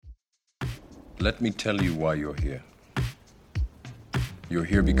Let me tell you why you're here. You're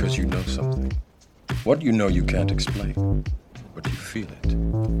here because you know something. What you know you can't explain, but you feel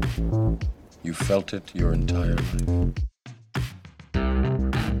it. You felt it your entire life.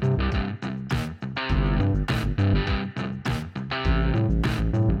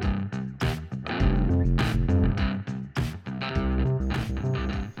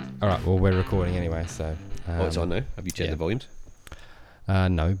 All right, well, we're recording anyway, so... Oh, it's on now? Have you checked the volumes?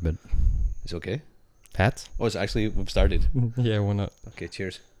 No, but... It's okay? Hats? Oh, it's actually, we've started. Yeah, why not? Okay,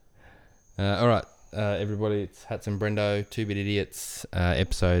 cheers. All right, everybody, it's Hats and Brendo, Two Bit Idiots,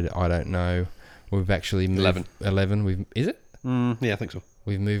 episode, I don't know. We've actually moved... 11. Is it? Yeah, I think so.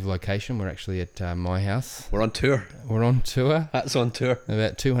 We've moved location. We're actually at my house. We're on tour. We're on tour. Hats on tour.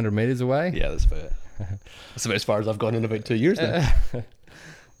 About 200 metres away. Yeah, that's about it. That's about as far as I've gone in about 2 years now.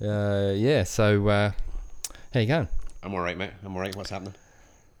 Yeah, so how you going? I'm alright, mate. I'm alright. What's happening?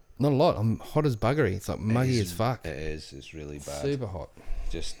 Not a lot. I'm hot as buggery. It's like muggy as fuck. It is. It's really bad. Super hot.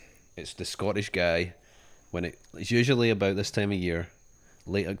 Just, it's the Scottish guy. It's usually about this time of year,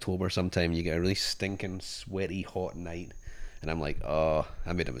 late October sometime, you get a really stinking, sweaty, hot night. And I'm like, oh,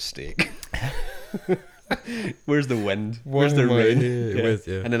 I made a mistake. Where's the wind? Where's the rain?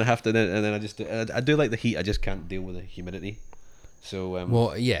 Yeah. And then I do like the heat. I just can't deal with the humidity. So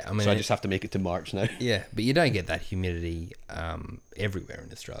Well, yeah, I mean... so I just have to make it to March now. Yeah, but you don't get that humidity everywhere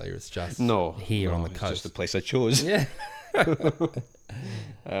in Australia. It's just here on the coast. It's just the place I chose. Yeah. Yeah.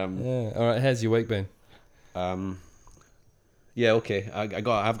 All right, how's your week been? Yeah, okay. I've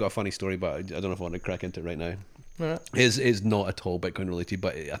got a funny story, but I don't know if I want to crack into it right now. All right. It's not at all Bitcoin related,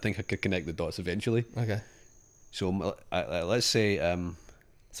 but I think I could connect the dots eventually. Okay. So let's say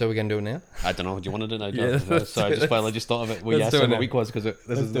So we're going to do it now? I don't know. Do you want to do it now? Yeah, John? Sorry, I just thought of it. Well, Let's yeah, do how it my now. week was because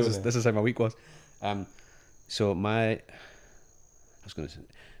this is how my week was. So I was going to say,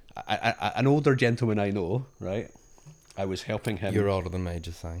 an older gentleman I know, right? I was helping him. You're older than me,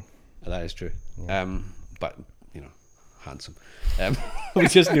 just saying. That is true. Yeah. But you know, handsome. We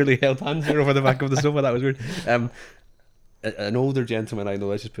just nearly held hands there over the back of the sofa. That was weird. An older gentleman I know.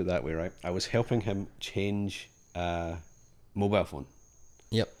 Let's just put it that way, right? I was helping him change mobile phone.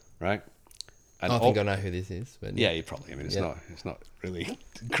 Yep. Right. And I think I know who this is. But yeah, you probably. I mean, it's not really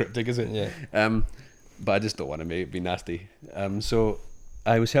cryptic, is it? Yeah. But I just don't want to be nasty. So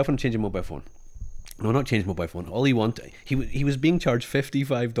I was helping him change a mobile phone. No, not change mobile phone. All he wanted, he was being charged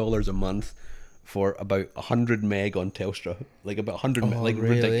 $55 a month for about 100 meg on Telstra, like about 100 meg, like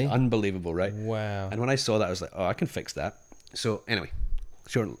really? ridiculous, unbelievable, right? Wow. And when I saw that, I was like, oh, I can fix that. So anyway,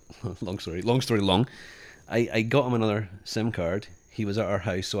 long story long. I got him another SIM card. He was at our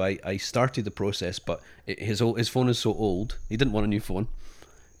house, so I started the process, but his phone is so old. He didn't want a new phone,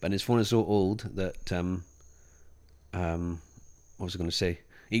 but his phone is so old that what was I going to say?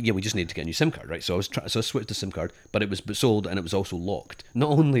 Yeah, we just needed to get a new SIM card, right? So I switched the SIM card, but it was sold and it was also locked. Not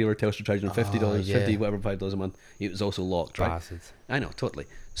only were Telstra charging $50, $5 a month, it was also locked, right? Bastards. I know, totally.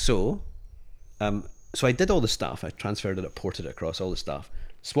 So I did all the stuff. I transferred it, ported it across, all the stuff.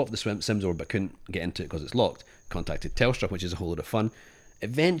 Swapped the SIMs over, but couldn't get into it because it's locked. Contacted Telstra, which is a whole lot of fun.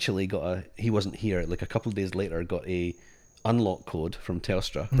 Eventually he wasn't here, like a couple of days later, got a unlock code from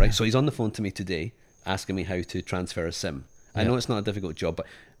Telstra, right? So he's on the phone to me today, asking me how to transfer a SIM. I know it's not a difficult job, but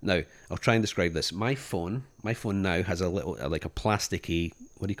now I'll try and describe this. My phone now has a little, like a plasticky,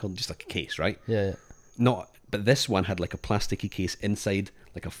 what do you call it? Just like a case, right? Yeah. But this one had like a plasticky case inside,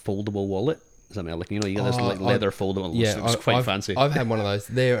 like a foldable wallet. Does that mean, like, you know, you get this like leather foldable? Yeah, it's quite fancy. I've had one of those.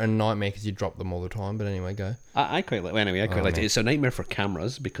 They're a nightmare because you drop them all the time. But anyway, go. I quite like. Anyway, I quite like it. It's a nightmare for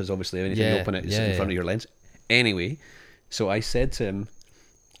cameras because obviously anything you open it, it's in front of your lens. Anyway, so I said to him,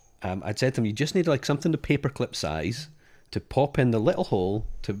 you just need like something to paperclip size to pop in the little hole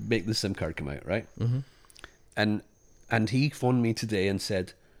to make the SIM card come out, right? Mm-hmm. And he phoned me today and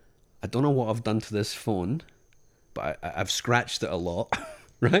said, I don't know what I've done to this phone, but I've scratched it a lot,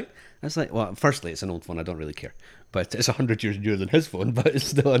 right? I was like, well, firstly, it's an old phone. I don't really care. But it's 100 years newer than his phone, but it's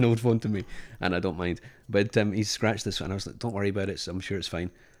still an old phone to me, and I don't mind. But he's scratched this one. And I was like, don't worry about it. I'm sure it's fine.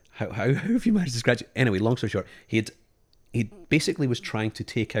 How have you managed to scratch it? Anyway, long story short, he basically was trying to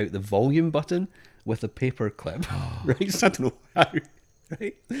take out the volume button with a paper clip, right? So I don't know how,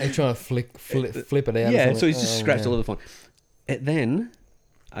 right? They're trying to flip it out. Yeah, so he's just scratched all over the phone. Then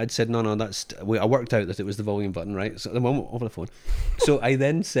I'd said, no, I worked out that it was the volume button, right? So the moment over the phone. So I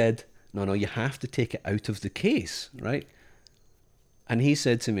then said, no, you have to take it out of the case, right? And he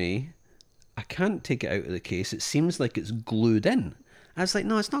said to me, I can't take it out of the case. It seems like it's glued in. I was like,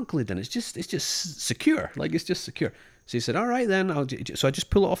 no, it's not glued in. It's just secure. Like, it's just secure. So he said, all right, then. So I just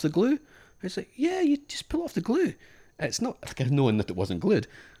pull it off the glue. I was like, yeah, you just pull off the glue. It's not like knowing that it wasn't glued.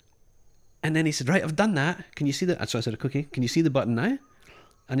 And then he said, right, I've done that. Can you see that? So I said, okay, can you see the button now?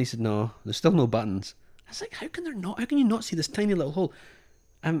 And he said, no, there's still no buttons. I was like, how can there not? How can you not see this tiny little hole?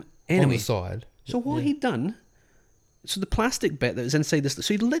 Anyway, on the side. So what he'd done, so the plastic bit that was inside this,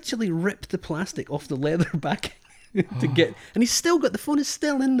 so he literally ripped the plastic off the leather backing to get, and he's still got, the phone is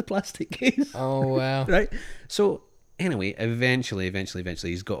still in the plastic case. Oh, wow. Right? So anyway, eventually,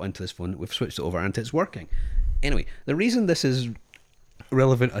 he's got into this phone. We've switched it over and it's working. Anyway, the reason this is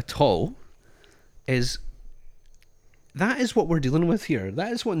relevant at all is that is what we're dealing with here.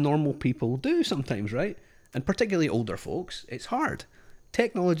 That is what normal people do sometimes, right? And particularly older folks. It's hard.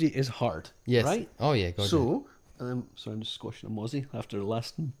 Technology is hard. Yes. Right? Oh, yeah. God, so, sorry, I'm just squashing a mozzie after the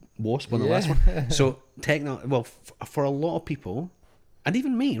last wasp on the last one. So, for a lot of people, and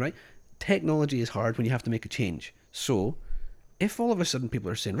even me, right? Technology is hard when you have to make a change. So, if all of a sudden people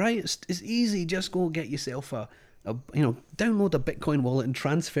are saying, right, it's easy, just go get yourself download a Bitcoin wallet and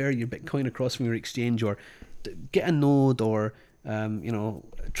transfer your Bitcoin across from your exchange, or get a node, or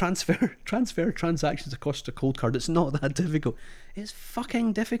transfer transactions across a cold card. It's not that difficult. It's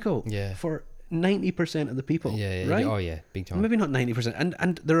fucking difficult. Yeah. For 90% of the people. Yeah. Right? Oh, yeah. Big time. Maybe not 90%.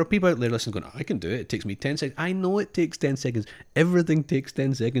 And there are people out there listening going, I can do it. It takes me 10 seconds. I know it takes 10 seconds. Everything takes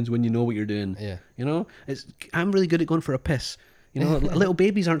 10 seconds when you know what you're doing. Yeah. I'm really good at going for a piss. Little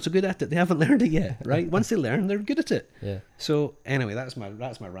babies aren't so good at it. They haven't learned it yet, right? Once they learn, they're good at it. Yeah. So anyway, that's my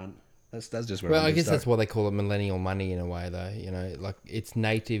rant. That's just where. Well, I guess that's why they call it millennial money in a way, though. Like it's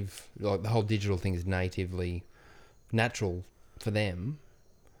native. Like the whole digital thing is natively natural for them.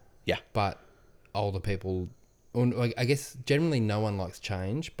 Yeah. But older people, I guess generally no one likes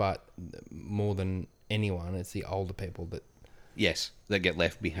change, but more than anyone, it's the older people that. Yes, that get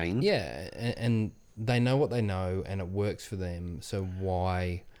left behind. Yeah, and they know what they know, and it works for them. So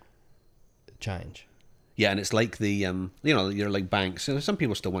why change? Yeah, and it's like the you're like banks. Some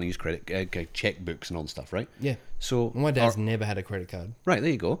people still want to use credit checkbooks and all that stuff, right? Yeah. So my dad's never had a credit card. Right,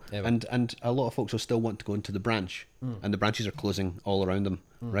 there you go. Ever. And a lot of folks will still want to go into the branch, and the branches are closing all around them,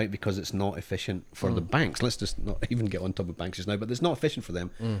 right? Because it's not efficient for the banks. Let's just not even get on top of banks just now, but it's not efficient for them.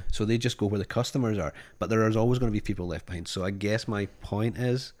 So they just go where the customers are. But there is always going to be people left behind. So I guess my point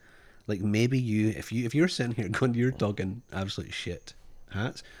is, like, maybe if you're sitting here going, you're talking absolute shit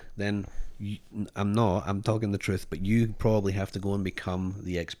hats, then I'm talking the truth, but you probably have to go and become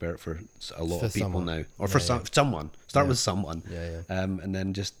the expert for a lot of people now, or for someone. Start with someone, and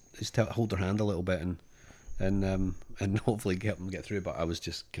then just hold their hand a little bit and hopefully help them get through. But I was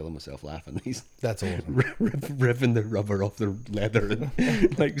just killing myself laughing. That's awesome. Ripping the rubber off the leather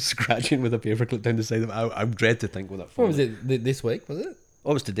and like scratching with a paperclip down the side of it. I dread to think what that. What was it this week? Was it? Oh,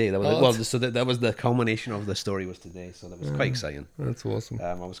 it was today. That was that was the culmination of the story was today. So that was quite exciting. That's awesome.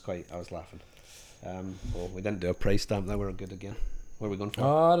 I was laughing. Well, we didn't do a price stamp. Now we're good again. Where are we going for?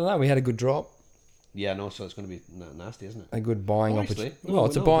 I don't know. We had a good drop. Yeah, no. So it's going to be nasty, isn't it? A good buying opportunity. Well,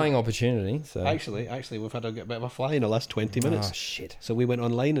 it's a buying opportunity. So actually, we've had a bit of a fly in the last 20 minutes. Oh shit! So we went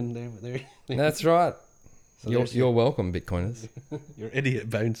online and there. That's right. So you're welcome, Bitcoiners. You're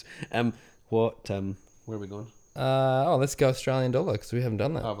idiot bounce. Where are we going? Let's go Australian dollar because we haven't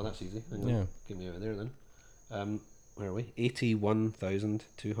done that. Oh, well, that's easy. Yeah. Get me out of there then. Where are we?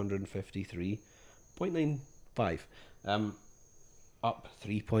 81,253.95. Up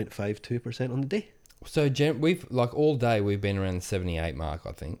 3.52% on the day. So we've all day we've been around the 78 mark,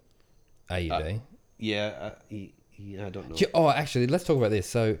 I think. AUD. Yeah, I don't know. Oh, actually, let's talk about this.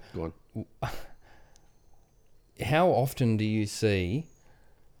 So, go on. How often do you see?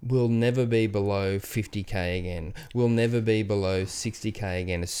 We'll never be below 50k again. We'll never be below 60k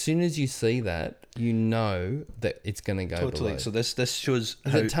again. As soon as you see that, you know that it's going to go totally. below. So this shows.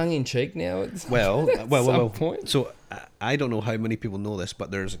 Is it tongue in cheek now? Well. Point? So I don't know how many people know this,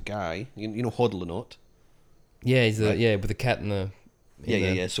 but there's a guy, you know, Hodlonaut. Yeah, he's with the cat in the.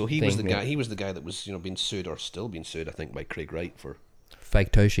 Yeah. So he was the guy. He was the guy that was being sued or still being sued, I think, by Craig Wright for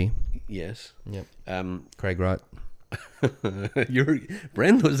fake Toshi. Yes. Yep. Craig Wright.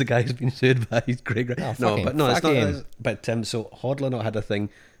 Bren was the guy who's been sued by Craig Wright. Oh, no, but no, it's not. him. But so Hodlonaut had a thing.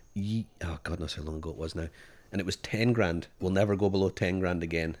 God knows how long ago it was now, and it was 10 grand. We'll never go below 10 grand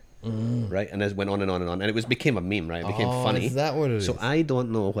again. Right, and it went on and on and on, and it became a meme, right? It became funny. Is that what it is? So I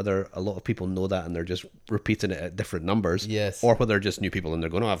don't know whether a lot of people know that and they're just repeating it at different numbers, yes, or whether just new people and they're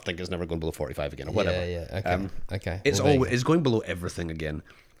going, I think it's never going below 45 again, or whatever. Yeah. Okay. It's it's going below everything again,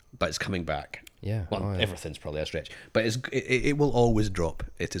 but it's coming back. Yeah. Well, everything's probably a stretch, but it will always drop.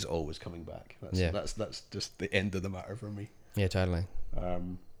 It is always coming back. That's just the end of the matter for me. Yeah, totally.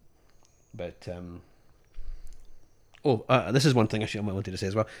 This is one thing I wanted to say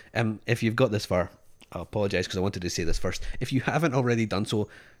as well. If you've got this far, I apologise because I wanted to say this first. If you haven't already done so,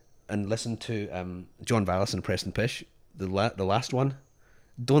 and listen to John Vallis and Preston Pish, the last one.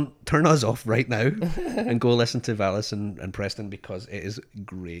 Don't turn us off right now and go listen to Vallis and Preston, because it is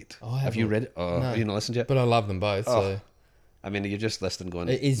great. Have you read it? Oh, no. Have you not listened yet? But I love them both. So. I mean, you're just listening going,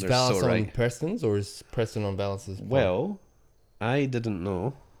 is Vallis on Preston's, or is Preston on Vallis's? Well, I didn't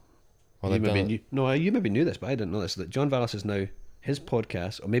know. Well, you maybe knew this, but I didn't know this. That John Vallis is now, his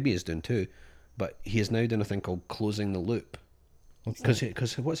podcast, or maybe he's doing two, but he is now doing a thing called Closing the Loop.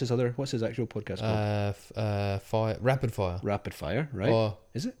 Because what's his actual podcast called? Rapid Fire. Rapid Fire, right?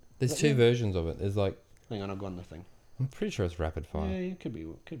 Is it? There's two versions of it. There's like. Hang on, I'll go on the thing. I'm pretty sure it's Rapid Fire. Yeah, you could be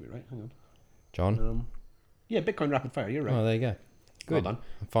right. Hang on, John. Yeah, Bitcoin Rapid Fire. You're right. Oh, there you go. Good. Well done.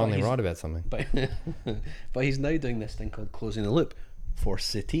 I'm finally right about something. But he's now doing this thing called Closing the Loop for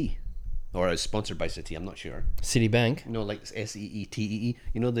Citi, or it's sponsored by Citi. I'm not sure. Citibank. No, like SEETEE.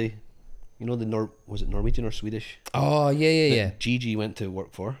 Was it Norwegian or Swedish? Oh, yeah. Gigi went to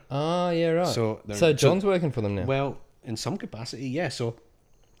work for. Oh, yeah, right. So John's working for them now. Well, in some capacity, yeah. So,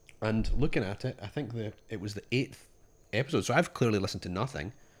 and looking at it, I think it was the 8th episode. So I've clearly listened to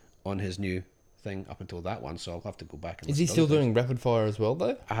nothing on his new thing up until that one. So I'll have to go back and. Is he still doing Rapid Fire as well,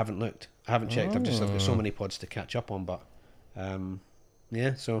 though? I haven't looked. I haven't checked. I've got so many pods to catch up on, but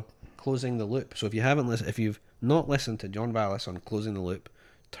yeah. So Closing the Loop. So if you've not listened to John Vallis on Closing the Loop,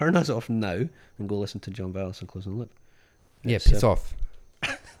 turn us off now and go listen to John Vallis on Closing the Loop. Yeah, piss off.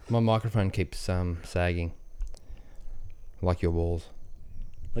 My microphone keeps sagging. Like your balls.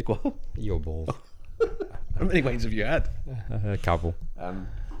 Like what? Your balls. How many wines have you had? A couple.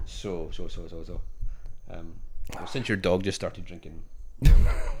 So. Since your dog just started drinking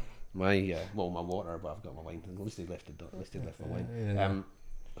my water, but I've got my wine. At least they left my wine. Yeah.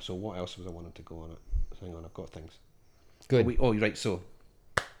 So what else was I wanting to go on it? Hang on, I've got things. Good. Right. So,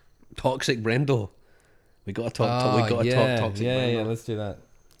 Toxic Brendo. We got to talk. We got to talk Toxic Brendo. Yeah. Let's do that.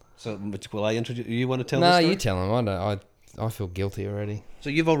 So, will I introduce? You want to tell? No, you tell him. I feel guilty already. So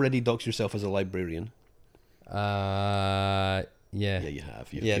you've already doxed yourself as a librarian. Yeah. Yeah, you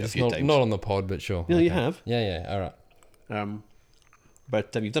have. Just not on the pod, but sure. No, okay. You have. Yeah. All right.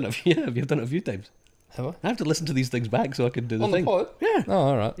 But you've done it. Yeah, you've done it a few times. Have I? I have to listen to these things back so I can do the thing. On the pod? Yeah. Oh,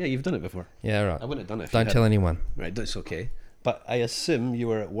 all right. Yeah, you've done it before. Yeah, all right. I wouldn't have done it if Don't tell anyone. Right, that's okay. But I assume you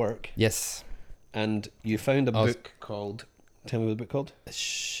were at work. Yes. And you found a book called... Tell me what the book called.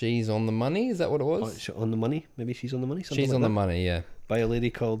 She's on the Money? Is that what it was? On the Money? Maybe She's on the Money? She's on the Money, yeah. By a lady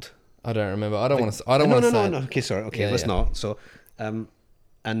called... I don't remember. I don't want to say... No. Okay, sorry. Okay, let's not. So, and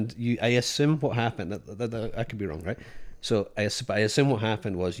I assume what happened... I could be wrong, right? So I assume what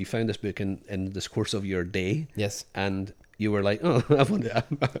happened was you found this book in this course of your day. Yes. And you were like, oh,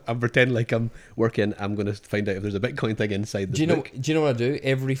 I'm pretending like I'm working. I'm going to find out if there's a Bitcoin thing inside the book. Do you know what I do?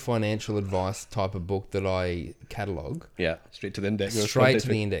 Every financial advice type of book that I catalogue. Yeah, straight to the index. Straight to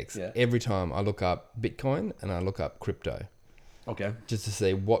the index. Yeah. Every time I look up Bitcoin and I look up crypto. Okay. Just to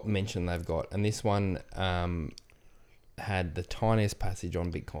see what mention they've got. And this one had the tiniest passage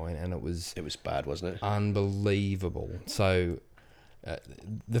on Bitcoin, and it was bad, wasn't it? Unbelievable. So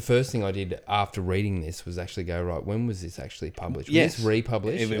the first thing I did after reading this was actually go, right, when was this actually published? Yes. Was this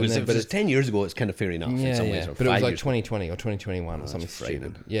republished? If it was 10 years ago, it's kind of fair enough in some ways. But it was like 2020 or 2021 or something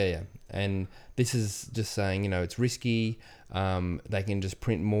stupid. Yeah. And this is just saying, it's risky. They can just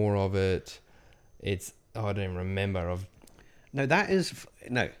print more of it. I don't even remember. Now,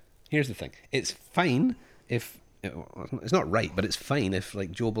 here's the thing. It's fine if... It's not right, but it's fine if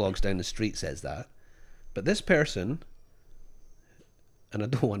like Joe Blogs down the street says that. But this person, and I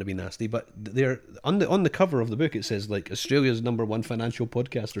don't want to be nasty, but they're on the cover of the book. It says like Australia's #1 financial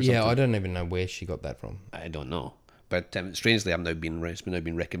podcast or something. Yeah, I don't even know where she got that from. I don't know, but strangely, it's now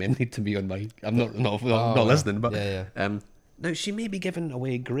been recommended to me on my. I'm not listening, but yeah. Now she may be giving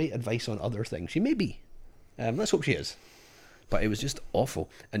away great advice on other things. She may be. Let's hope she is. But it was just awful,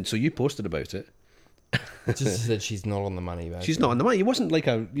 and so you posted about it. Just said she's not on the money, basically. She's not on the money. It wasn't like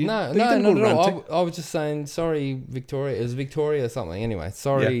a... No. I was just saying, sorry, Victoria. It was Victoria something. Anyway,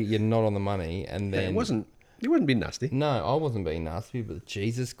 sorry, you're not on the money. And then... it wasn't... You weren't being nasty. No, I wasn't being nasty, but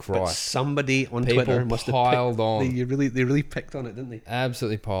Jesus Christ. But somebody on Twitter must have piled on. They really picked on it, didn't they?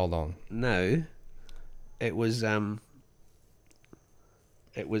 Absolutely piled on. Now, it was...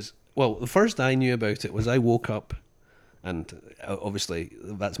 Well, the first I knew about it was I woke up... And obviously,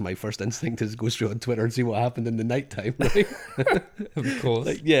 that's my first instinct is go straight on Twitter and see what happened in the night time, right? Of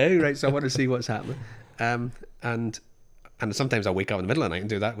course. So I want to see what's happening. And sometimes I wake up in the middle of the night and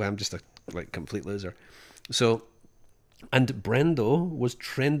do that when I'm just a complete loser. So, and Brendo was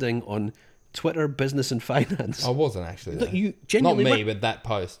trending on Twitter Business and Finance. I wasn't actually. Look, you genuinely not me, but that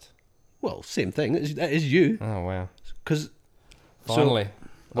post. Well, same thing. That is you. Oh, wow. Because... Finally.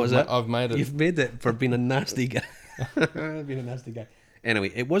 What was that? I've made it. You've made it for being a nasty guy. Being a nasty guy.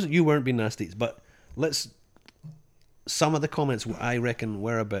 Anyway, it wasn't. You weren't being nasty, but some of the comments I reckon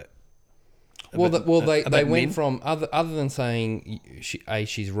were a bit. They went from other than saying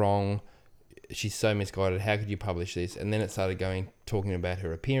she's wrong, she's so misguided. How could you publish this? And then it started talking about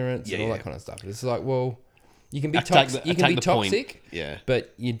her appearance and all that kind of stuff. It's like, well, you can be toxic. You can be toxic,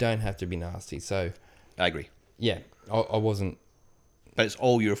 but you don't have to be nasty. So I agree. Yeah, I wasn't. But it's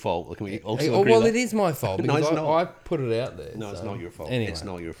all your fault. Can we also agree it is my fault because I put it out there. No, it's not your fault. Anyway, it's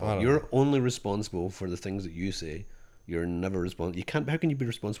not your fault. You're only responsible for the things that you say. You're never responsible. You can't. How can you be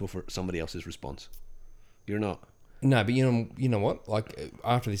responsible for somebody else's response? You're not. No, but you know what? Like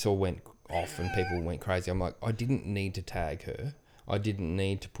after this all went off and people went crazy, I'm like, I didn't need to tag her. I didn't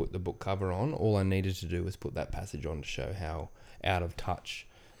need to put the book cover on. All I needed to do was put that passage on to show how out of touch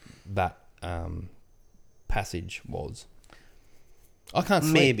that passage was. I can't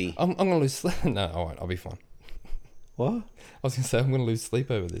sleep. Maybe. I'm going to lose sleep. No, all right, I'll be fine. What? I was going to say I'm going to lose sleep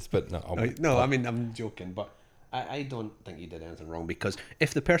over this, but no. I mean, I'm joking, but I don't think you did anything wrong because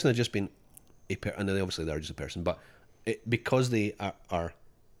if the person had just been and obviously they're just a person, but because they are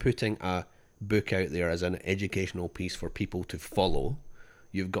putting a book out there as an educational piece for people to follow,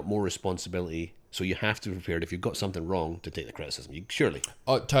 you've got more responsibility. So you have to be prepared if you've got something wrong to take the criticism. Surely.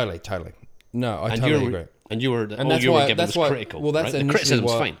 Oh, totally. No, I totally agree. And you were given was critical. Well, that's right? initially the criticism's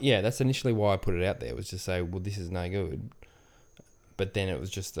why, fine. Yeah, that's initially why I put it out there, was to say, well, this is no good. But then it was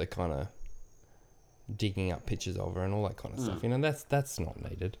just the kind of digging up pictures of her and all that kind of stuff. You know, that's not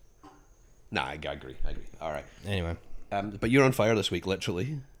needed. Nah, I agree. All right. Anyway. But you're on fire this week,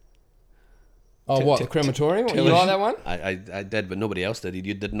 literally. Oh, the crematorium? You like that one? I did, but nobody else did.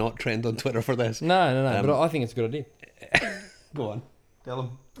 You did not trend on Twitter for this. No, but I think it's a good idea. Go on. Tell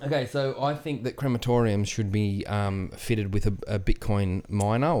them. Okay, so I think that crematoriums should be fitted with a Bitcoin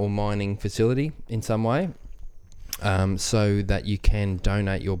miner or mining facility in some way, so that you can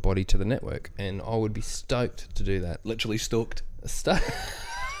donate your body to the network. And I would be stoked to do that. Literally stoked.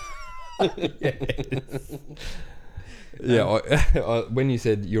 Yeah, when you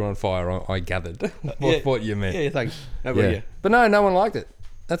said you're on fire, I gathered what you meant. Yeah, thanks. How about you? But no one liked it.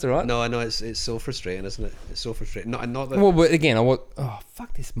 That's all right. No, I know it's so frustrating, isn't it? It's so frustrating. Not that. Well, but again,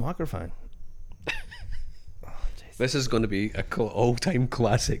 fuck this microphone. This is going to be a all-time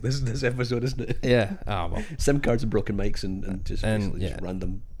classic. This episode, isn't it? Yeah. Oh well. SIM cards and broken mics and just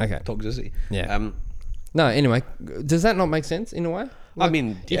random toxicity. Yeah. No. Anyway, does that not make sense in a way? Like, I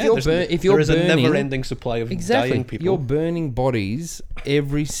mean, if you're there is burning, a never-ending supply of dying people. You're burning bodies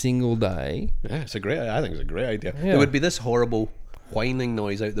every single day. Yeah, I think it's a great idea. Yeah. There would be this horrible whining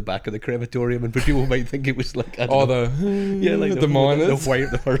noise out the back of the crematorium, and people might think it was like the miners,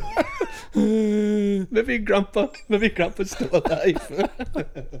 maybe Grandpa's still alive.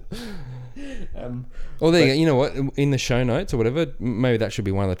 Well, there you go. You know what? In the show notes or whatever, maybe that should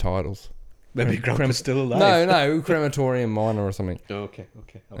be one of the titles. Maybe Grandpa's still alive. No, crematorium miner or something. Okay.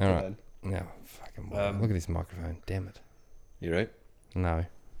 I'll put that in. No, fucking look at this microphone. Damn it. You right? No.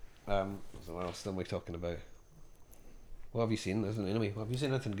 So what else are we talking about? What have you seen? Have you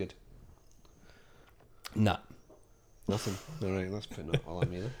seen anything good? No. Nothing. All right, that's putting it all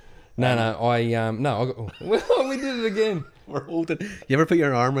on me then. We did it again. We're holding. You ever put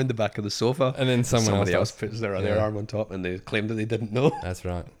your arm around the back of the sofa, and then somebody else puts their arm on top, and they claim that they didn't know? That's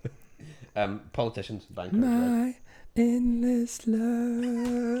right. Politicians, bankers. My endless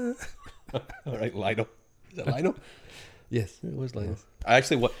love. All right, Lionel. Is that Lionel? Yes, it was Lionel.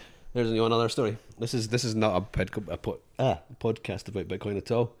 Yes. There's another story. This is not a podcast about Bitcoin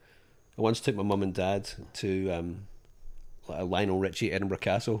at all. I once took my mum and dad to a Lionel Richie Edinburgh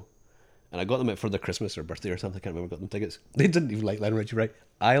Castle, and I got them it for their Christmas or birthday or something. I can't remember. I got them tickets. They didn't even like Lionel Richie, right?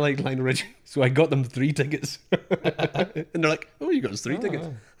 I liked Lionel Richie, so I got them 3 tickets. And they're like, "Oh, you got us 3 tickets?"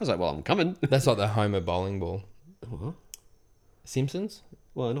 I was like, "Well, I'm coming." That's like the Homer bowling ball. What? Simpsons?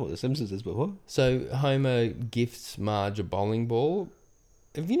 Well, I know what the Simpsons is, but what? So Homer gifts Marge a bowling ball.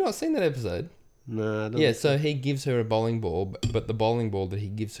 Have you not seen that episode? No, I don't. Yeah, so he gives her a bowling ball, but the bowling ball that he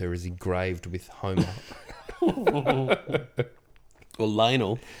gives her is engraved with Homer. Well,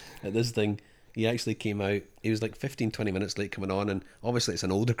 Lionel, at this thing, he actually came out. He was like 15-20 minutes late coming on, and obviously it's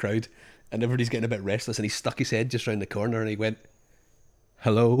an older crowd, and everybody's getting a bit restless, and he stuck his head just round the corner, and he went,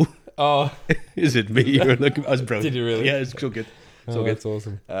 "Hello." Oh. Is it me? You're looking. I was brilliant. Did you really? Yeah, it's so good. So good. That's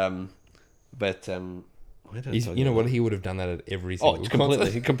awesome. You know what? He would have done that at every single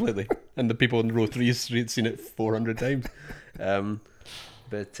concert. completely. And the people in row 3 have seen it 400 times. Anyway,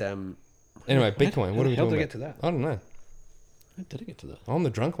 Bitcoin. What are we talking about? How did I get to that? I don't know. How did I get to that? I'm the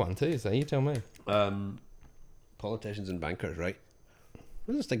drunk one too, so you tell me. Politicians and bankers, right?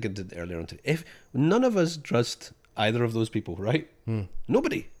 I was thinking earlier on today. If none of us trust either of those people, right?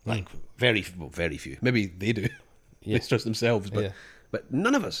 Nobody. Like very few. Maybe they do. Yeah. They trust themselves, but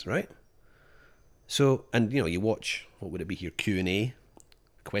none of us, right? So, and you watch, what would it be here? Q&A,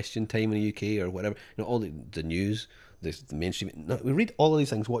 question time in the UK or whatever. All the news, the mainstream. No, we read all of these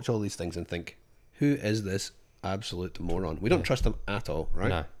things, watch all these things, and think, who is this absolute moron? We don't trust them at all, right?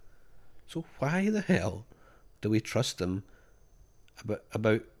 No. So why the hell do we trust them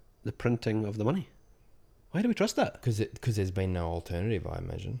about the printing of the money? Why do we trust that? Because there's been no alternative, I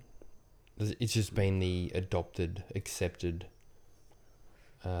imagine. It's just been the adopted, accepted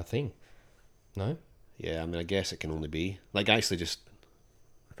thing. No? Yeah, I mean, I guess it can only be. Like, I actually just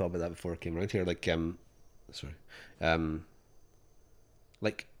thought about that before I came around here. Like,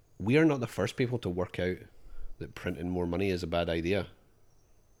 like, we are not the first people to work out that printing more money is a bad idea.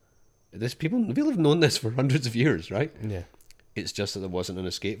 People have known this for hundreds of years, right? Yeah. It's just that there wasn't an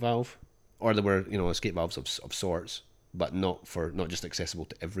escape valve, or there were, escape valves of sorts, but not just accessible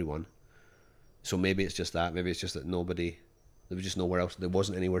to everyone. So maybe it's just that. Maybe it's just that there was just nowhere else. There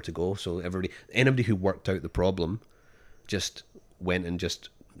wasn't anywhere to go. So anybody who worked out the problem just went and just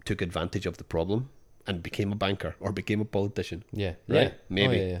took advantage of the problem and became a banker or became a politician. Yeah. Right?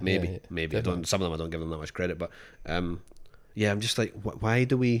 Yeah. Maybe. Some of them I don't give them that much credit, but I'm just like, why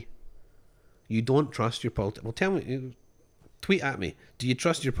do we? You don't trust your politicians. Well, tell me, tweet at me. Do you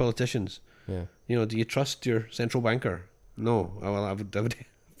trust your politicians? Yeah. Do you trust your central banker? No. Well, I would.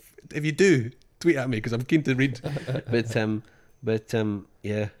 If you do, tweet at me because I'm keen to read. But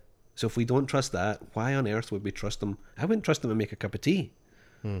yeah. So if we don't trust that, why on earth would we trust them? I wouldn't trust them to make a cup of tea.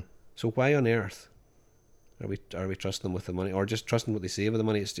 So why on earth are we trusting them with the money, or just trusting what they say with the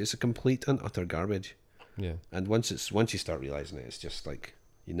money? It's a complete and utter garbage. Yeah. And once you start realizing it, it's just like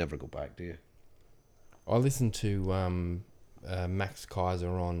you never go back, do you? I listened to Max Kaiser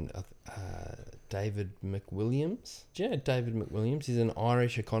on David McWilliams. Do you know David McWilliams? He's an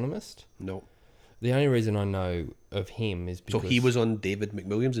Irish economist. No. The only reason I know of him is because... So he was on David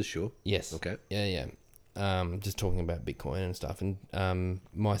McWilliams' show? Yes. Okay. Yeah. Just talking about Bitcoin and stuff. And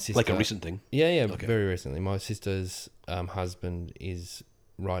my sister... Like a recent thing? Yeah, okay. Very recently. My sister's husband is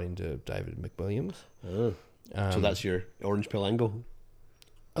right into David McWilliams. Oh. So that's your orange pill angle?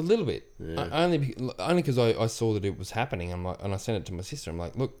 A little bit. Yeah. Only because I saw that it was happening. I'm like, and I sent it to my sister. I'm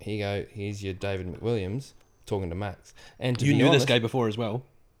like, look, here you go. Here's your David McWilliams talking to Max. And to you be knew honest, this guy before as well?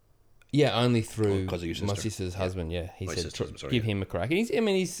 Yeah, only through because of your sister. My sister's husband. Yeah, he said sorry, give him a crack. And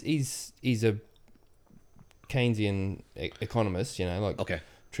he's a Keynesian economist. Like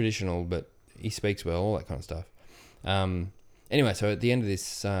traditional, but he speaks well, all that kind of stuff. Anyway, so at the end of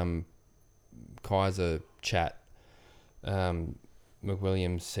this Kaiser chat,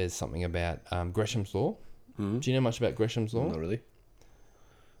 McWilliams says something about Gresham's Law. Mm-hmm. Do you know much about Gresham's Law? Not really.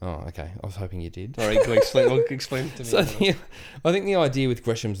 Oh, okay. I was hoping you did. All right, go explain it to me. So I think the idea with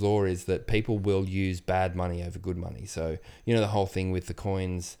Gresham's Law is that people will use bad money over good money. So, the whole thing with the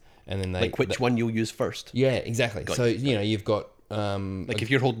coins, and then like which one you'll use first. Yeah, exactly. So, you've got...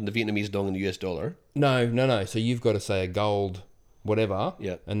 if you're holding the Vietnamese dong in the US dollar. No. So you've got to say a gold whatever,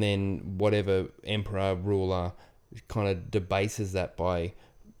 yeah, and then whatever emperor, ruler kind of debases that by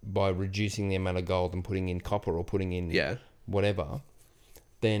reducing the amount of gold and putting in copper or putting in whatever.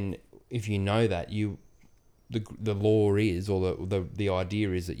 Then if you know that, the law is, or the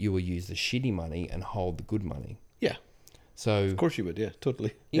idea is that you will use the shitty money and hold the good money. Yeah. So of course you would, yeah,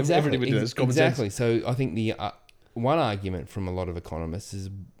 totally. Exactly. Everybody would do this. Common exactly. sense. So I think the one argument from a lot of economists is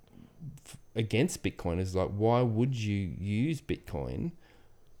against Bitcoin is like, why would you use Bitcoin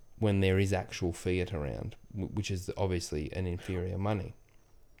when there is actual fiat around, which is obviously an inferior money?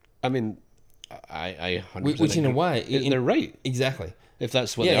 I mean, I 100% which in a way they're right. Exactly. If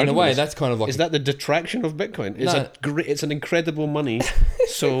that's what in a way is. That's kind of like, is that the detraction of Bitcoin? It's an incredible money,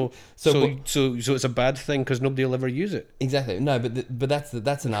 so it's a bad thing because nobody will ever use it. Exactly. No, but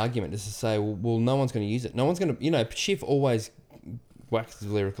that's an argument, is to say, well, no one's going to use it. No one's going to. Schiff always waxes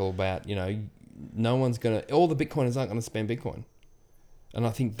lyrical about no one's going to. All the Bitcoiners aren't going to spend Bitcoin, and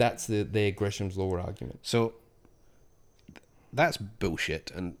I think that's their Gresham's Law argument. So that's bullshit,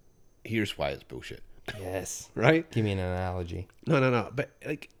 and here's why it's bullshit. Yes. Right? Give me an analogy. No. But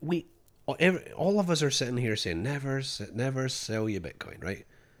like all of us are sitting here saying never sell your Bitcoin, right?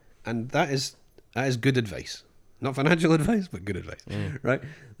 And that is good advice. Not financial advice, but good advice, right?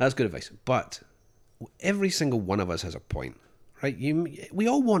 That's good advice. But every single one of us has a point, right? We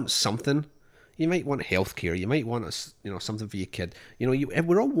all want something. You might want healthcare. You might want something for your kid. We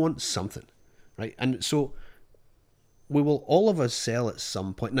all want something, right? And so we will all of us sell at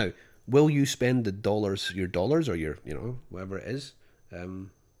some point. Now, will you spend your dollars or your, whatever it is,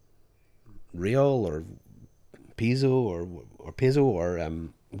 real or peso or peso or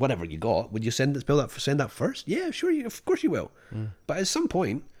whatever you got, would you send that first? Yeah, sure, of course you will. But at some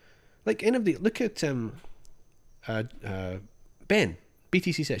point, like look at Ben,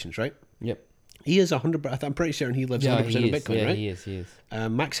 BTC Sessions, right? Yep. He is 100%. I'm pretty certain he lives 100% on Bitcoin, right? He is.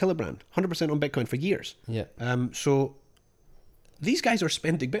 Max Hillebrand, 100% on Bitcoin for years. Yeah. So these guys are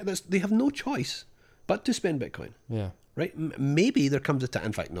spending. They have no choice but to spend Bitcoin. Yeah. Right. Maybe there comes a time.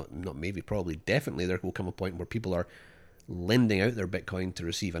 In fact, not maybe. Probably, definitely, there will come a point where people are lending out their Bitcoin to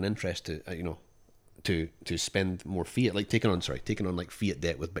receive an interest to spend more fiat, like taking on like fiat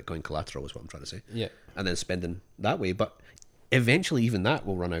debt with Bitcoin collateral is what I'm trying to say. Yeah. And then spending that way, but eventually even that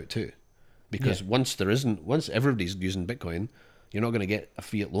will run out too. Because once everybody's using Bitcoin, you're not going to get a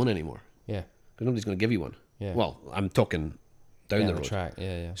fiat loan anymore. Yeah. Because nobody's going to give you one. Yeah. Well, I'm talking down the road. Track.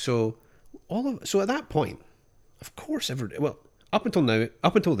 Yeah. So at that point, of course, up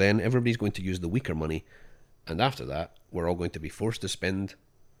until then, everybody's going to use the weaker money, and after that, we're all going to be forced to spend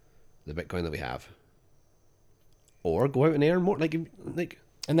the Bitcoin that we have, or go out and earn more.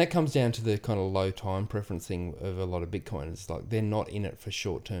 And that comes down to the kind of low time preferencing of a lot of Bitcoiners. Like they're not in it for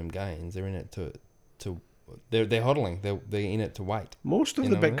short term gains. They're in it they're hodling. They're in it to wait. Most of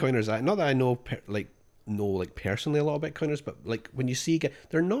the Bitcoiners, not that I know personally a lot of Bitcoiners, but like when you see,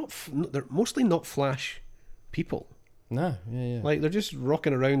 they're mostly not flash people. No, yeah. Like they're just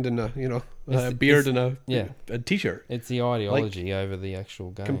rocking around in a beard and a t-shirt. It's the ideology over the actual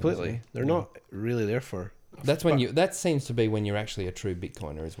game. Completely. They're not really there for. That seems to be when you're actually a true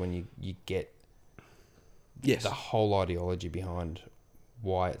Bitcoiner, is when you get the whole ideology behind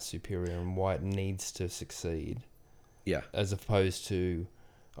why it's superior and why it needs to succeed. Yeah. As opposed to,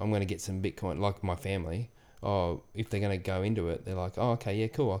 I'm going to get some Bitcoin, like my family. Oh, if they're going to go into it, they're like, oh, okay, yeah,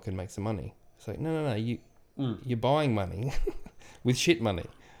 cool, I can make some money. It's like, no, you're buying money with shit money.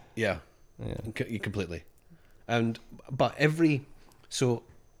 Yeah. Completely. There's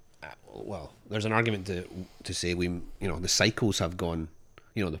an argument to say the cycles have gone,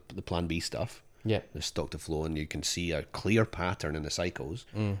 the Plan B stuff. Yeah. The stock to flow, and you can see a clear pattern in the cycles.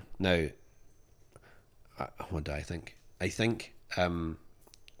 Now, what do I think? I think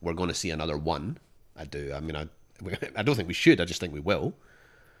we're going to see another one. I do. I mean, I don't think we should. I just think we will,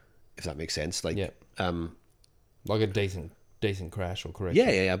 if that makes sense. Like a decent crash or correction.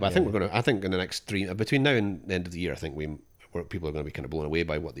 Yeah. But I think in the next between now and the end of the year, I think people are going to be kind of blown away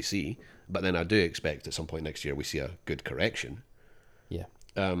by what they see. But then I do expect at some point next year we see a good correction. Yeah.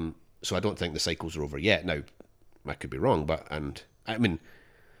 So I don't think the cycles are over yet. Now, I could be wrong,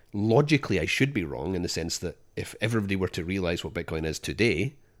 logically I should be wrong in the sense that if everybody were to realize what Bitcoin is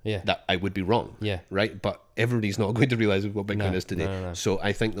today, that I would be wrong. Yeah. Right? But everybody's not going to realize what Bitcoin is today. No. So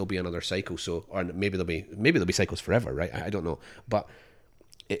I think there'll be another cycle. Or maybe there'll be cycles forever, right? I don't know. But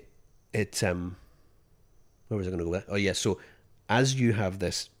it where was I going to go with that? Oh yeah, so as you have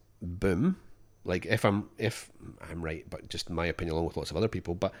this boom, like if I'm right, but just my opinion along with lots of other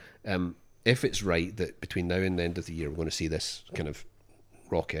people, but if it's right that between now and the end of the year we're going to see this kind of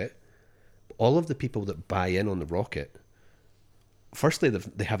rocket, all of the people that buy in on the rocket, firstly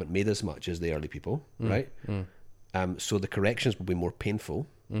they haven't made as much as the early people, right? So the corrections will be more painful,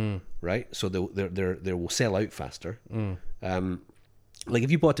 right? So they will sell out faster. Like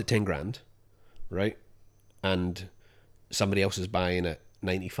if you bought at 10 grand, right, and somebody else is buying at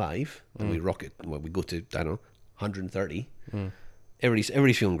 95 and we rocket, we go to, I don't know, 130,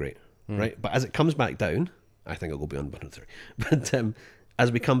 everybody's feeling great, right? But as it comes back down, I think it'll go beyond 130, but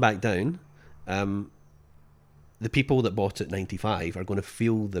as we come back down, the people that bought at 95 are going to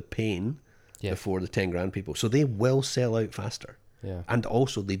feel the pain before the 10 grand people, so they will sell out faster. And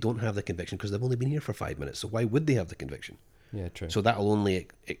also they don't have the conviction because they've only been here for 5 minutes, so why would they have the conviction? Yeah, true. So that'll only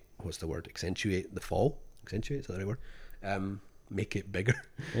what's the word, accentuate the fall. Accentuate, is that the right word? Make it bigger.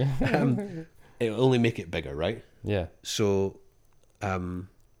 It'll only make it bigger, right? Yeah. So, why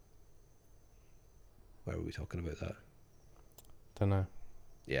were we talking about that? Don't know.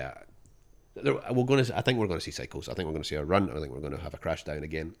 Yeah. I think we're going to see cycles. I think we're going to see a run. I think we're going to have a crash down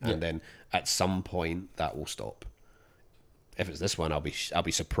again, and then at some point that will stop. If it's this one, I'll be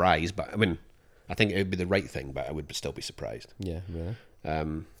surprised. But I mean, I think it would be the right thing, but I would still be surprised. Yeah, really.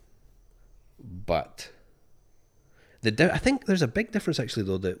 But I think there's a big difference actually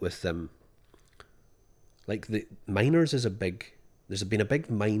though that with like the miners there's been a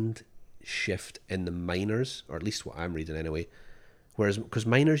big mind shift in the miners, or at least what I'm reading anyway. Whereas because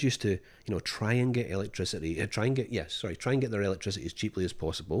miners used to try and get electricity, try and get their electricity as cheaply as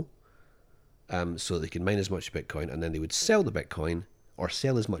possible, so they could mine as much Bitcoin, and then they would sell the Bitcoin or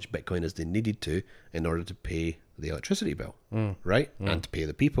sell as much Bitcoin as they needed to in order to pay the electricity bill, right? And to pay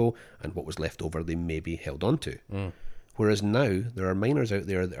the people, and what was left over they maybe held on to. Whereas now there are miners out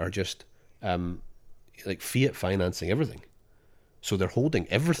there that are just like fiat financing everything, so they're holding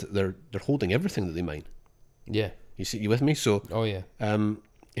everything. They're holding everything that they mine. Yeah, You with me? So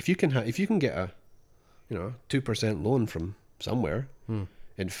if you can get a 2% loan from somewhere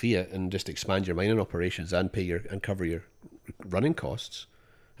in fiat and just expand your mining operations and pay and cover your running costs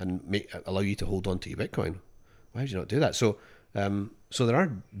and allow you to hold on to your Bitcoin, why would you not do that? So so there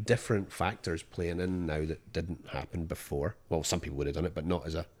are different factors playing in now that didn't happen before. Well, some people would have done it, but not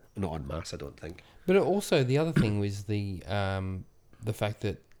en masse, I don't think. But also the other thing was the fact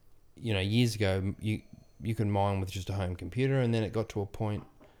that years ago you could mine with just a home computer, and then it got to a point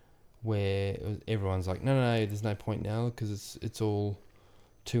where everyone's like, no, there's no point now because it's all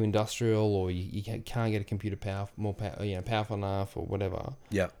too industrial, or you can't get a computer powerful enough, or whatever.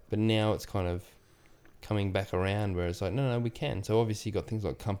 Yeah. But now it's kind of coming back around where it's like, no, we can. So obviously you've got things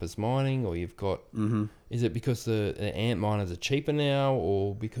like Compass Mining, or you've got... Mm-hmm. Is it because the ant miners are cheaper now,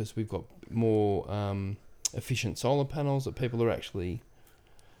 or because we've got more efficient solar panels that people are actually...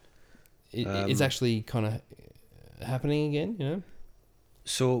 It's actually kind of happening again,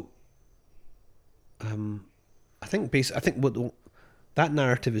 So, I think that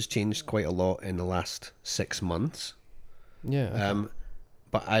narrative has changed quite a lot in the last 6 months. Yeah. Okay.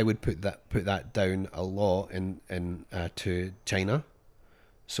 But I would put that down a lot to China.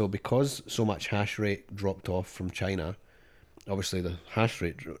 So because so much hash rate dropped off from China, obviously the hash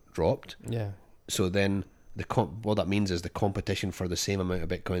rate dropped. Yeah. So then what that means is the competition for the same amount of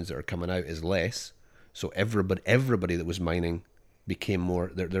Bitcoins that are coming out is less. So everybody that was mining became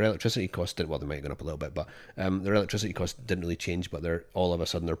more. Their electricity costs didn't. Well, they might have gone up a little bit, but their electricity costs didn't really change. But all of a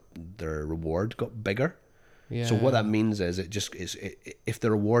sudden their reward got bigger. Yeah. So what that means is if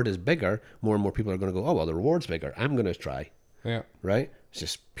the reward is bigger, more and more people are going to go, oh well, the reward's bigger, I'm going to try. Yeah. Right. It's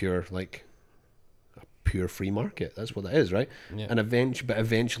just pure free market. That's what that is, right? Yeah. And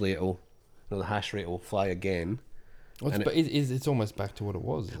eventually it'll. The hash rate will fly again. But it's almost back to what it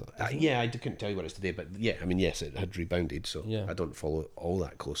was. I couldn't tell you what it is today, but yeah, I mean, yes, it had rebounded, so I don't follow all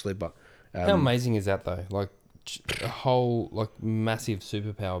that closely. But how amazing is that, though? Like a whole massive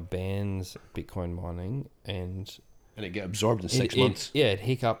superpower bans Bitcoin mining, and it get absorbed in 6 months. It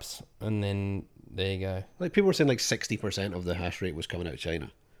hiccups, and then there you go. Like people were saying, 60% of the hash rate was coming out of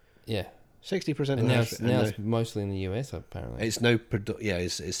China. Yeah. 60%. And now it's mostly in the US, apparently. It's now,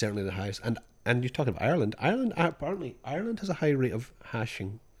 it's certainly the highest. And you're talking about Ireland. Ireland has a high rate of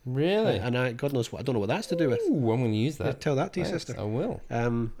hashing. Really? And God knows what. I don't know what that's to do with. Ooh, I'm going to use that. Yeah, tell that to your sister. I will. I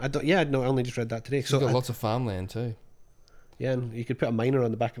only just read that today. So got lots of farmland too. Yeah, and you could put a miner on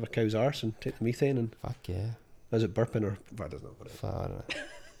the back of a cow's arse and take the methane and. Fuck yeah. Is it burping or? I don't know what it is. I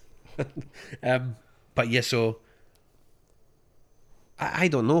don't know. But yeah, so. I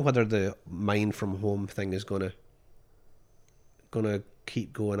don't know whether the mine from home thing is gonna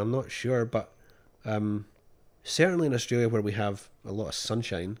keep going. I'm not sure, but certainly in Australia, where we have a lot of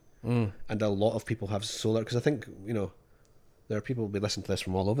sunshine and a lot of people have solar, because I think there are people who will be listening to this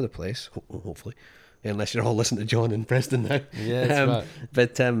from all over the place. Hopefully, unless you're all listening to John and Preston now. Yeah,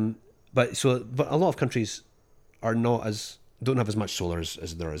 that's right. But a lot of countries don't have as much solar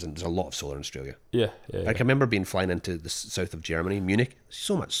as there is, and there's a lot of solar in Australia. Yeah. I remember flying into the south of Germany, Munich. There's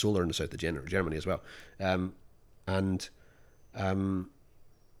so much solar in the south of Germany as well,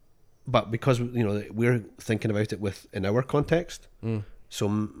 but because we're thinking about it in our context, so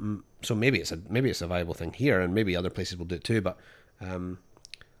maybe it's a viable thing here, and maybe other places will do it too. But I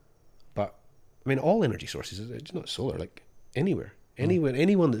mean, all energy sources. It's not solar, like anywhere,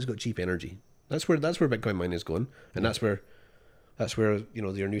 anyone that's got cheap energy. That's where Bitcoin mining is going, and that's where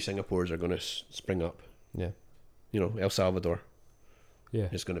your new Singapores are going to spring up. Yeah. El Salvador. Yeah.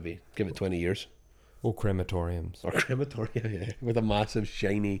 It's going to be, give it 20 years. Or crematoriums. Yeah. With a massive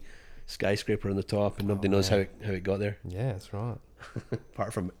shiny skyscraper on the top, and nobody knows how it got there. Yeah, that's right.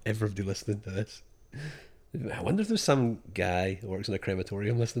 Apart from everybody listening to this. I wonder if there's some guy who works in a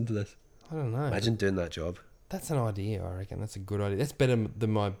crematorium listening to this. I don't know. Imagine doing that job. That's an idea, I reckon. That's a good idea. That's better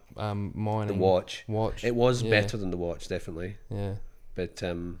than my mining. The watch. It was better than the watch, definitely. Yeah. But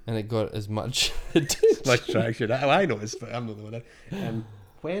and it got as much much traction. I noticed, but I'm not the one.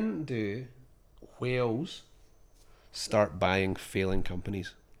 When do whales start buying failing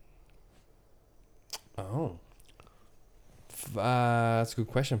companies? Oh. That's a good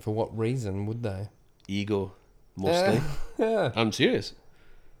question. For what reason would they? Ego, mostly. Yeah. I'm serious.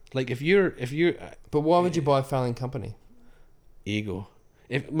 Like if you're but why would you buy a failing company? Ego.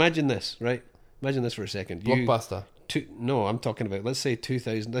 Imagine this, right? Imagine this for a second. Blockbuster. No, I'm talking about, let's say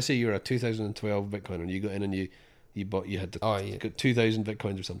 2000. Let's say you're a 2012 Bitcoiner and you go in and You had got 2,000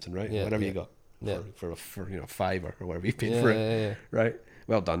 bitcoins or something, right? Yeah, whatever you got for $5 or whatever you paid for it. Yeah. Right.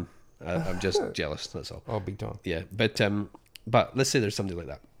 Well done. I'm just jealous. That's all. Oh, big time. Yeah, but let's say there's somebody like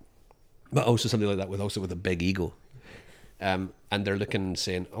that, but also somebody like that with a big ego, and they're looking and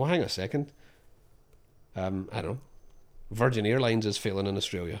saying, "Oh, hang on a second. I don't know. Virgin Airlines is failing in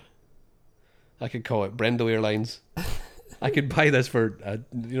Australia. I could call it Brendo Airlines. I could buy this for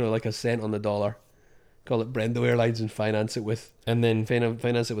like a cent on the dollar. Call it Brendo Airlines and finance it with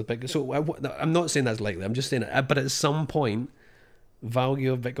Bitcoin. So I'm not saying that's likely. I'm just saying it. But at some point,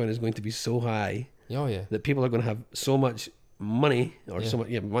 value of Bitcoin is going to be so high that people are going to have so much money so much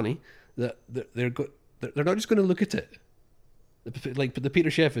money that they're not just going to look at it. Like, but the Peter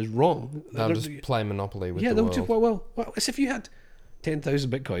Schiff is wrong. They'll just play Monopoly with the world. Just, well, as if you had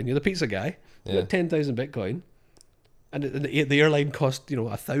 10,000 Bitcoin. You're the pizza guy. You got 10,000 Bitcoin, and the airline cost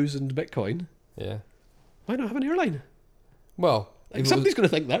 1,000 Bitcoin. Yeah. Why not have an airline? Well, somebody's going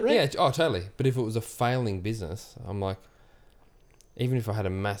to think that, right? Yeah. Oh, totally. But if it was a failing business, I'm like, even if I had a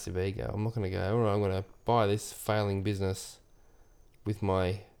massive ego, I'm not going to go, all right, I'm going to buy this failing business with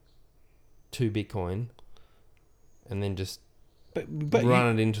my 2 Bitcoin, and then just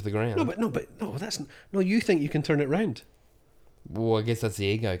run it into the ground. No, you think you can turn it round. Well, I guess that's the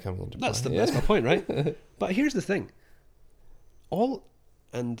ego coming into play. That's my point, right? But here's the thing.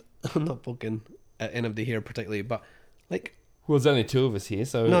 And I'm not poking at anybody here particularly, but like... Well, there's only 2 of us here,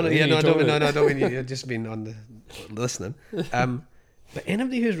 so... I don't mean you. Just been on the listening. But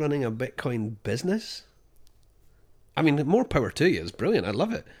anybody who's running a Bitcoin business, I mean, more power to you. It's brilliant. I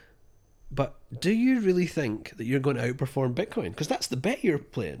love it. But do you really think that you're going to outperform Bitcoin? Because that's the bet you're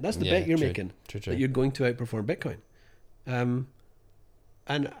playing. That's the bet you're making. True. That you're going to outperform Bitcoin. And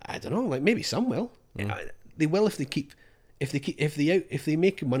I don't know, like maybe some will. They will if they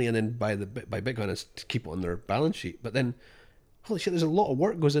make money and then buy Bitcoin and keep it on their balance sheet. But then, holy shit, there's a lot of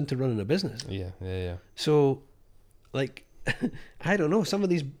work goes into running a business. Yeah. So, like, I don't know. Some of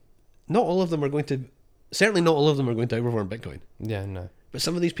these, not all of them are going to. Certainly, not all of them are going to outperform Bitcoin. Yeah, no. But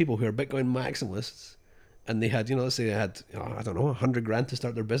some of these people who are Bitcoin maximalists, and they had, let's say they had, I don't know, $100,000 to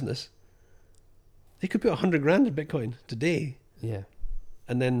start their business. They could put $100,000 in Bitcoin today. Yeah.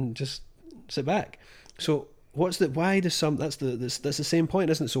 And then just sit back. So why do some, that's the same point,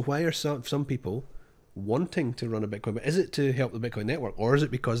 isn't it? So why are some people wanting to run a Bitcoin? But is it to help the Bitcoin network, or is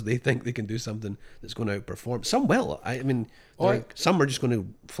it because they think they can do something that's going to outperform? Some will. I mean, some are just going to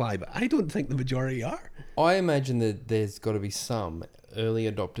fly, but I don't think the majority are. I imagine that there's got to be some early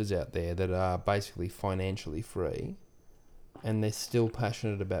adopters out there that are basically financially free, and they're still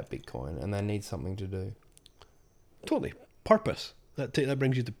passionate about Bitcoin, and they need something to do. Totally. Purpose. That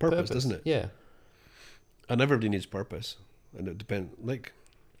brings you to purpose, doesn't it? Yeah. And everybody needs purpose. And it depends. Like,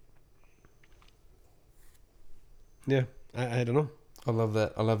 yeah, I don't know. I love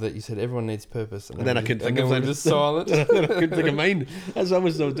that you said everyone needs purpose. And then I couldn't think of mine. Just silent. Then I couldn't think of mine. That's what I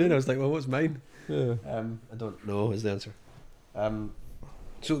was doing. I was like, well, what's mine? Yeah. I don't know is the answer.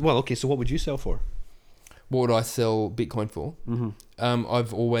 So what would you sell for? What would I sell Bitcoin for? Mm-hmm.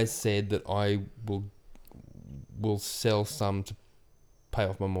 I've always said that I will sell some to pay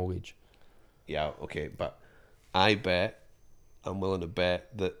off my mortgage. Yeah, okay, but I'm willing to bet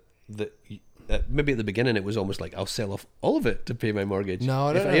that maybe at the beginning it was almost like I'll sell off all of it to pay my mortgage. No,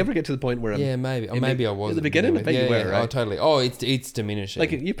 I don't know. I ever get to the point where maybe I was at the beginning. I think you were, right? Oh, totally. Oh, it's diminishing.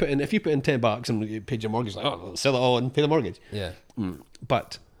 Like if you put in $10 and you paid your mortgage, like, I'll sell it all and pay the mortgage. Yeah.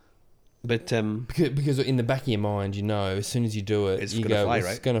 But because in the back of your mind, as soon as you do it, it's you gonna go, fly, it's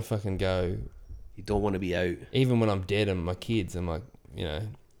right? gonna fucking go. You don't want to be out. Even when I'm dead and my kids, I'm like, anyway.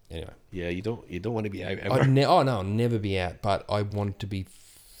 Yeah, you don't want to be out ever. I'll never be out, but I want to be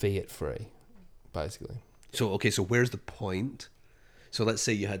fiat free, basically. So where's the point? So let's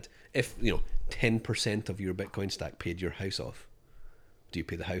say you had, if 10% of your Bitcoin stack paid your house off. Do you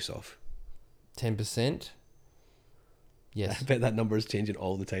pay the house off? 10%? Yes. I bet that number is changing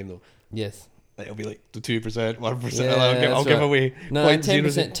all the time though. Yes. It'll be like the 2%, 1%. Yeah, I'll give away. No,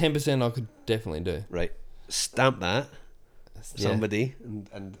 10% I could definitely do. Right. Stamp that. Somebody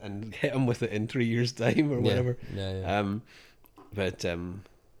and hit them with it in 3 years' time or whatever. Yeah. But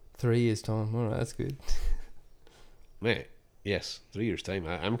 3 years' time. All right, that's good. Mate, yes, 3 years' time.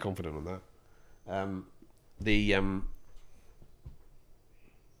 I'm confident on that.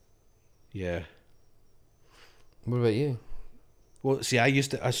 Yeah. What about you? Well, see,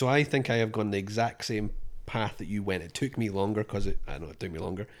 I think I have gone the exact same path that you went. It took me longer because it took me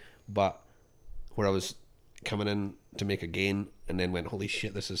longer, but where I was coming in to make a gain and then went, holy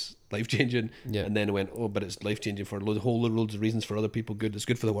shit, this is life-changing. Yeah. And then I went, oh, but it's life-changing for loads of reasons for other people, good. It's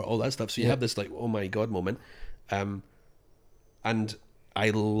good for the world, all that stuff. So you have this like, oh my God moment. And I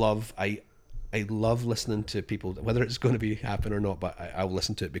love listening to people, whether it's going to be happen or not, but I'll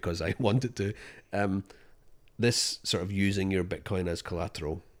listen to it because I want it to. This sort of using your Bitcoin as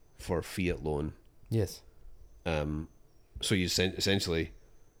collateral for fiat loan. Yes. So you essentially,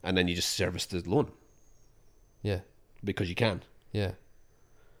 and then you just service the loan. Yeah. Because you can. Yeah.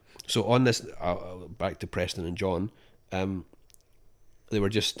 So on this, back to Preston and John, they were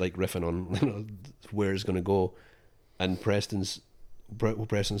just like riffing on where it's going to go, and what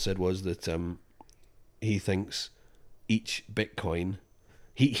Preston said was that he thinks each Bitcoin,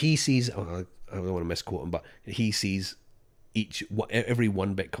 he sees, I don't want to misquote him, but he sees every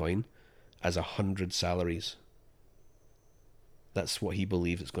one Bitcoin as 100 salaries. That's what he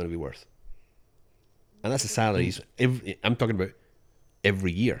believes it's going to be worth. And that's the salaries. I'm talking about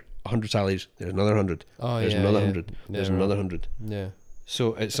every year. 100 salaries, there's another 100. There's another 100. There's another 100. Yeah.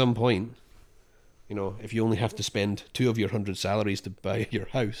 So at some point, if you only have to spend 2 of your 100 salaries to buy your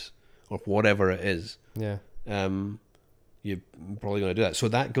house or whatever it is, yeah, you're probably going to do that. So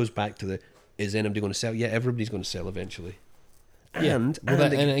that goes back to is anybody going to sell? Yeah, everybody's going to sell eventually. Yeah. And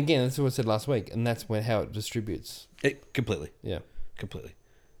again, that's what I said last week, and that's how it distributes. It completely. Yeah. Completely.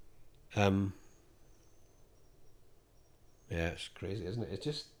 Yeah, it's crazy, isn't it? It's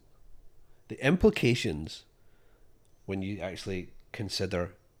just the implications when you actually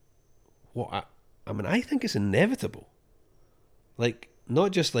consider what I think it's inevitable. Like,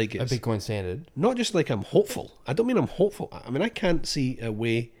 not just like it's a Bitcoin standard. Not just like I'm hopeful. I don't mean I'm hopeful. I mean, I can't see a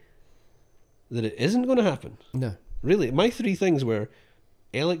way that it isn't going to happen. No. Really, my 3 things were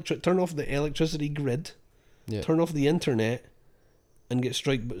turn off the electricity grid, turn off the internet, and get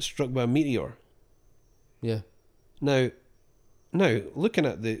struck by a meteor. Yeah. Now, looking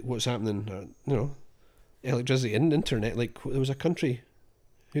at what's happening, electricity and internet, like there was a country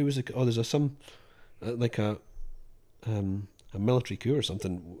who was there's a military coup or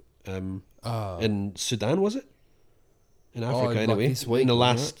something in Sudan, was it? In Africa, anyway. This week, in the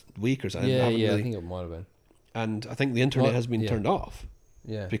last week or something. Yeah, I think it might have been. And I think the internet has been turned off.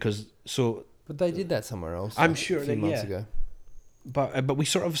 Yeah. But they did that somewhere else. I'm sure a few months ago. But we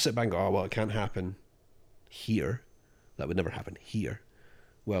sort of sit back and go, oh, well, it can't happen here. That would never happen here.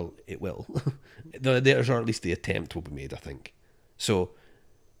 Well, it will. Or at least the attempt will be made, I think. So,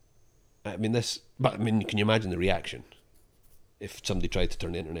 can you imagine the reaction if somebody tried to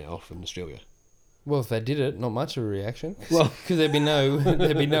turn the internet off in Australia? Well, if they did it, not much of a reaction. Well, because there'd be no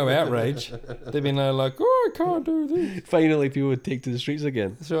outrage. There'd be no like, oh, I can't do this. Finally, people would take to the streets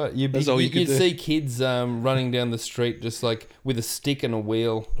again. That's right. You'd see kids running down the street just like with a stick and a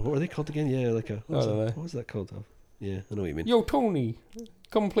wheel. What were they called again? Yeah, like I don't know. What was that called? Yeah, I know what you mean. Yo, Tony,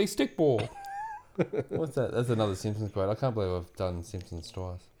 come and play stickball. What's that? That's another Simpsons quote. I can't believe I've done Simpsons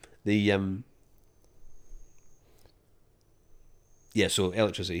twice. So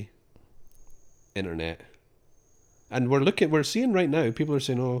electricity, internet, and we're seeing right now, people are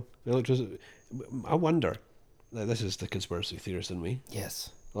saying, oh, electricity. I wonder, this is the conspiracy theorist in me.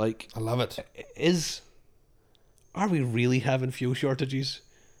 Yes. Like, I love it. Are we really having fuel shortages?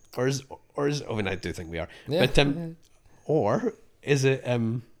 Or is I mean, I do think we are. Yeah. But or is it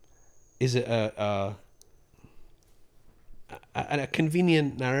a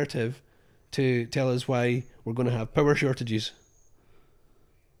convenient narrative to tell us why we're going to have power shortages?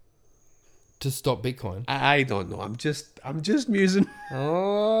 To stop Bitcoin? I don't know. I'm just musing.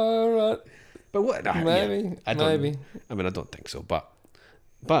 All right. But what? Maybe. I don't think so. But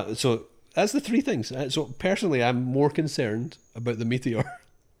so that's the 3 things. So personally, I'm more concerned about the meteor.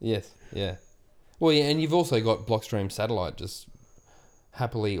 Yes. Yeah. Well, yeah, and you've also got Blockstream satellite just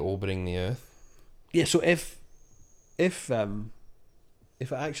happily orbiting the Earth. Yeah. So if it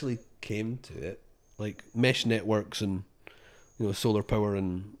actually came to it, like mesh networks and solar power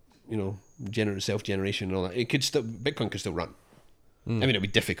and self-generation and all that, Bitcoin could still run. I mean, it'd be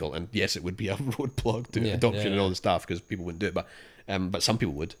difficult, and yes, it would be a roadblock to adoption and all the stuff because people wouldn't do it, but some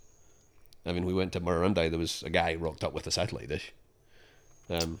people would. I mean, we went to Murrurundi, there was a guy rocked up with a satellite dish.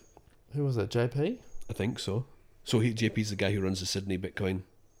 Who was that, JP? I think so. So JP's the guy who runs the Sydney Bitcoin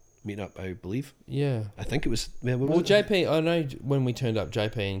meetup, I believe. Yeah. I think it was... JP, I know when we turned up,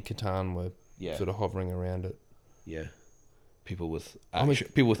 JP and Catan were sort of hovering around it. Yeah. People with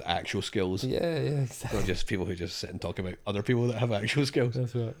actual skills. Yeah, exactly. Not just people who just sit and talk about other people that have actual skills.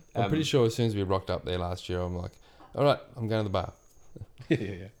 That's right. I'm pretty sure as soon as we rocked up there last year, I'm like, all right, I'm going to the bar. Yeah.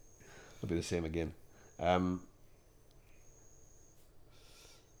 It'll be the same again.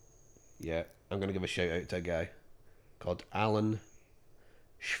 Yeah, I'm going to give a shout out to a guy called Alan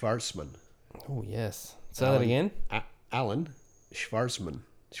Schwarzman. Oh, yes. Say that again. Alan Schwarzman.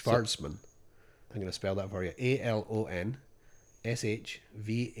 I'm going to spell that for you.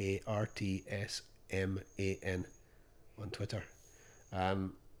 ALONSHVARTSMAN on Twitter.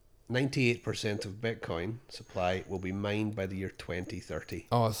 98% of Bitcoin supply will be mined by the year 2030.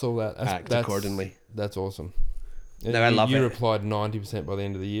 Oh, I saw that. Act accordingly. That's awesome. No, I love it. You replied 90% by the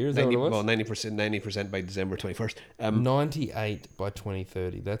end of the year. Is that what it was? Well, 90% by December 21st. 98 by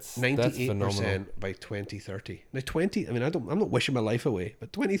 2030. That's 98% phenomenal. By 2030. Now 20. I mean, I'm not wishing my life away,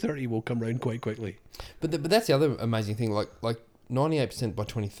 but 2030 will come round quite quickly. But that's the other amazing thing. Like 98% by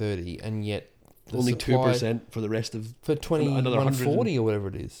 2030, and yet only 2% for the rest of for 140 or whatever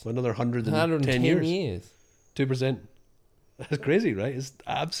it is. Another 110 years. 2%. That's crazy, right? It's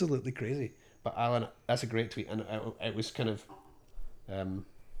absolutely crazy. But Alan, that's a great tweet, and it was kind of the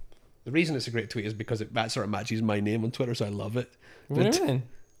reason it's a great tweet is because that sort of matches my name on Twitter, so I love it. What do you mean?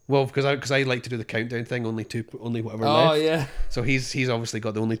 Well, because I like to do the countdown thing, only whatever left. Oh yeah. So he's obviously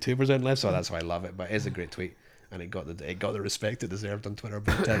got the only 2% left, so that's why I love it. But it is a great tweet, and it got the respect it deserved on Twitter.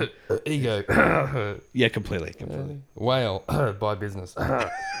 But ego. Yeah, completely. Whale by business. Yeah.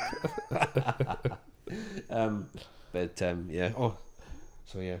 Oh,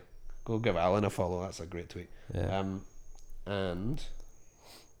 so yeah. Go give Alan a follow. That's a great tweet. Yeah. All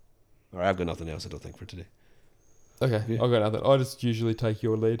right, I've got nothing else, I don't think, for today. Okay, yeah. I've got nothing. I just usually take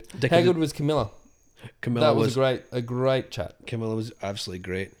your lead. How good was Camilla? That was a great chat. Camilla was absolutely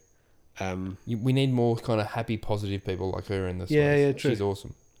great. We need more kind of happy, positive people like her in this. Yeah, true. She's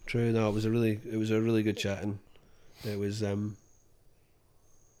awesome. True. No, it was a really good chat, and it was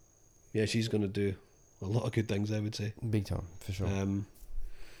yeah, she's going to do a lot of good things, I would say. Big time, for sure.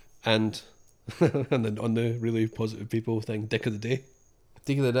 And on the really positive people thing, Dick of the Day.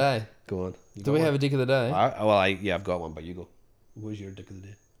 Dick of the Day. Go on. Do we have a Dick of the Day? I've got one, but you go. What was your Dick of the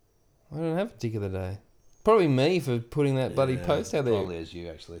Day? I don't have a Dick of the Day. Probably me for putting that bloody post out there. Probably is you,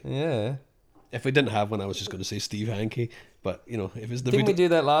 actually. Yeah. If we didn't have one, I was just going to say Steve Hankey. But, you know, if it's the... Didn't we do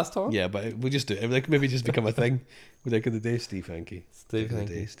that last time? Yeah, but we'll just do it. Like, maybe just become a thing. With Dick of the Day, Steve Hankey. Steve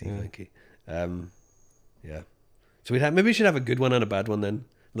Hankey. Hankey. Yeah. So maybe we should have a good one and a bad one then.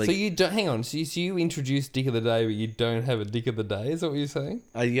 Like, so you don't hang on. So you introduced Dick of the Day, but you don't have a Dick of the Day. Is that what you're saying?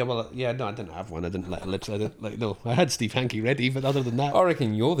 No, I didn't have one. I didn't no. I had Steve Hankey ready, but other than that, I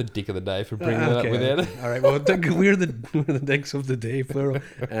reckon you're the Dick of the Day for bringing that up without it. All right. Well, we're the dicks of the day, plural.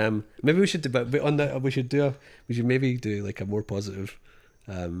 Maybe we should do, but on that we should maybe do like a more positive,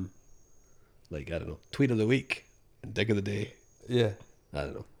 like I don't know, tweet of the week and Dick of the Day. Yeah. I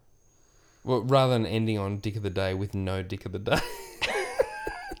don't know. Well, rather than ending on Dick of the Day with no Dick of the Day.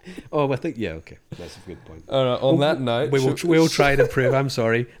 Oh, I think, yeah, okay. That's a good point. All right, on that note... We'll try to improve. I'm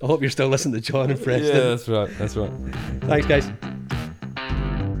sorry. I hope you're still listening to John and Preston. Yeah, that's right. Thanks, guys.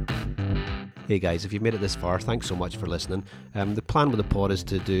 Hey guys, if you've made it this far, thanks so much for listening. The plan with the pod is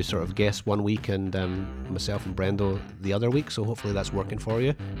to do sort of guests one week and myself and Brendo the other week, so hopefully that's working for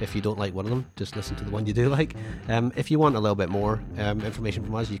you. If you don't like one of them, just listen to the one you do like. If you want a little bit more information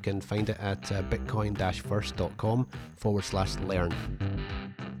from us, you can find it at bitcoin-first.com/learn.